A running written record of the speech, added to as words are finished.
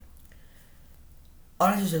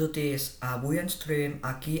Hola a totes, avui ens trobem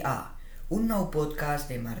aquí a un nou podcast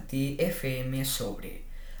de Martí FM sobre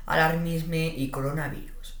alarmisme i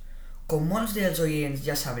coronavirus. Com molts dels oients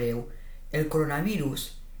ja sabreu, el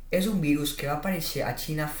coronavirus és un virus que va aparèixer a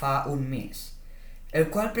Xina fa un mes, el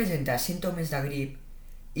qual presenta símptomes de grip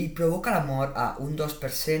i provoca la mort a un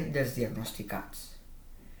 2% dels diagnosticats.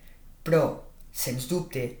 Però, sens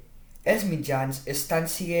dubte, els mitjans estan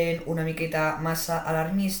sent una miqueta massa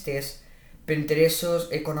alarmistes per interessos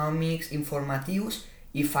econòmics, informatius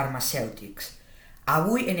i farmacèutics.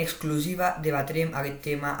 Avui en exclusiva debatrem aquest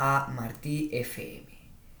tema a Martí FM.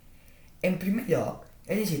 En primer lloc,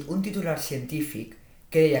 he llegit un titular científic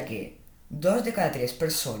que deia que 2 de cada 3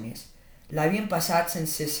 persones l'havien passat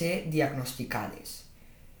sense ser diagnosticades.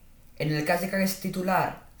 En el cas de que aquest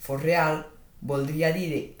titular fos real, voldria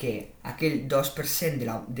dir que aquell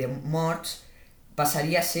 2% de morts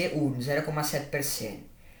passaria a ser un 0,7%.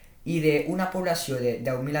 I d'una població de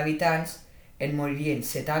 10.000 habitants en moririen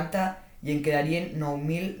 70 i en quedarien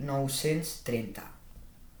 9.930.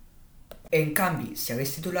 En canvi, si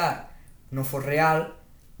aquest titular no fos real,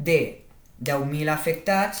 de 10.000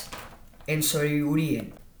 afectats en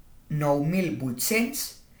sobreviurien 9.800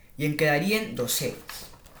 i en quedarien 200.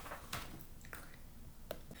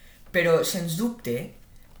 Però, sens dubte,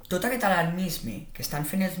 tot aquest alarmisme que estan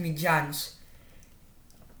fent els mitjans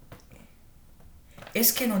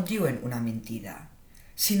és que no et diuen una mentida,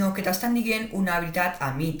 sinó que t'estan dient una veritat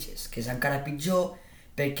a mitges, que és encara pitjor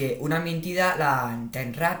perquè una mentida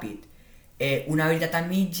l'entén ràpid. Una veritat a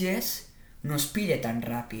mitges no es pilla tan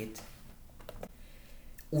ràpid.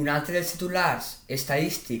 Un altre dels titulars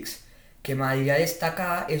estadístics que m'agradaria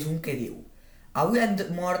destacar és un que diu: avui han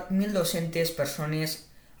mort 1.200 persones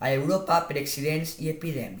a Europa per accidents i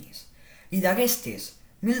epidèmies. I d'aquestes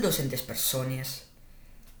 1.200 persones,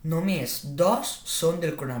 només 2 són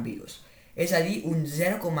del coronavirus, és a dir, un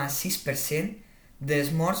 0,6% dels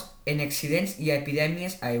morts en accidents i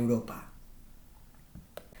epidèmies a Europa.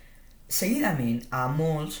 Seguidament, a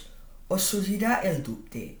molts us sorgirà el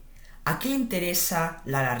dubte: a què interessa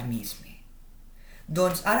l'alarmisme?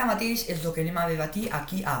 Doncs ara mateix és el que anem a debatir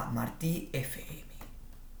aquí a Martí FM.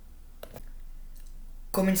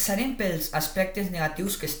 Començarem pels aspectes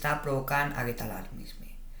negatius que està provocant aquest alarmisme.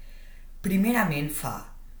 Primerament, fa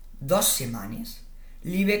 2 setmanes,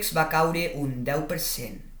 l'IBEX va caure un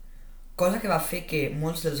 10%, cosa que va fer que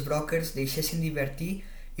molts dels brokers deixessin d'invertir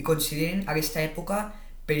i consideren aquesta època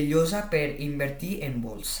perillosa per invertir en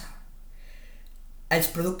bolsa.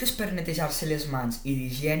 Els productes per netejar-se les mans i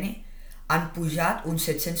d'higiene han pujat un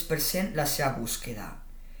 700% la seva búsqueda,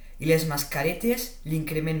 i les mascaretes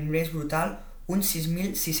l'increment més brutal un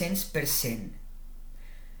 6.600%.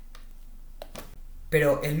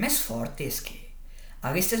 Però el més fort és que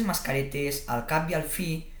aquestes mascaretes, al cap i al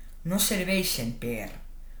fi, no serveixen per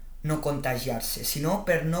no contagiar-se, sinó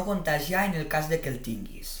per no contagiar en el cas de que el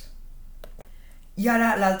tinguis. I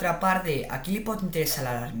ara l'altra part de a qui li pot interessar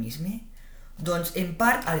l'alarmisme? Doncs en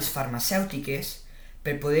part a les farmacèutiques,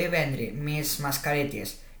 per poder vendre més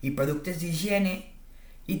mascaretes i productes d'higiene,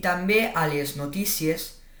 i també a les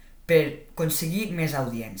notícies per aconseguir més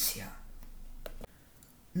audiència.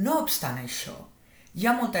 No obstant això, hi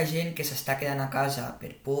ha molta gent que s'està quedant a casa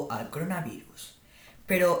per por al coronavirus,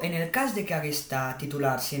 però en el cas de que aquesta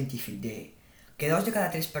titular científic de que 2 de cada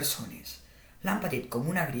 3 persones l'han patit com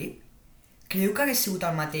una grip, creieu que hagués sigut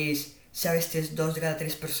el mateix si aquestes 2 de cada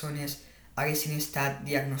 3 persones haguessin estat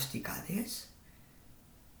diagnosticades?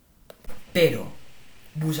 Però,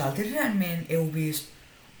 vosaltres realment heu vist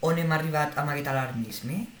on hem arribat amb aquest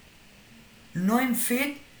alarmisme? No hem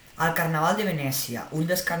fet el Carnaval de Venècia, un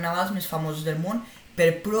dels carnavals més famosos del món,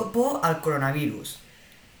 per por al coronavirus.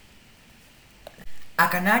 A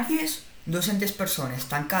Canàries, 200 persones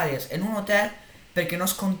tancades en un hotel perquè no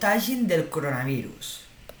es contagin del coronavirus.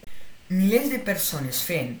 Milers de persones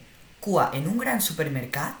fent cua en un gran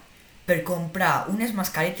supermercat per comprar unes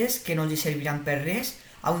mascaretes que no els serviran per res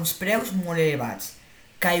a uns preus molt elevats,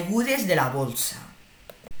 caigudes de la bolsa.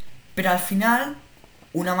 Però al final,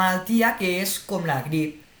 una malaltia que és com la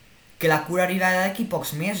grip, que la cura arribarà d'aquí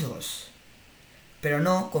pocs mesos. Però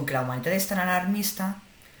no, com que la humanitat és tan alarmista,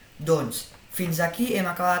 doncs fins aquí hem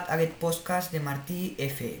acabat aquest podcast de Martí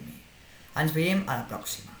FM. Ens veiem a la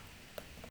pròxima.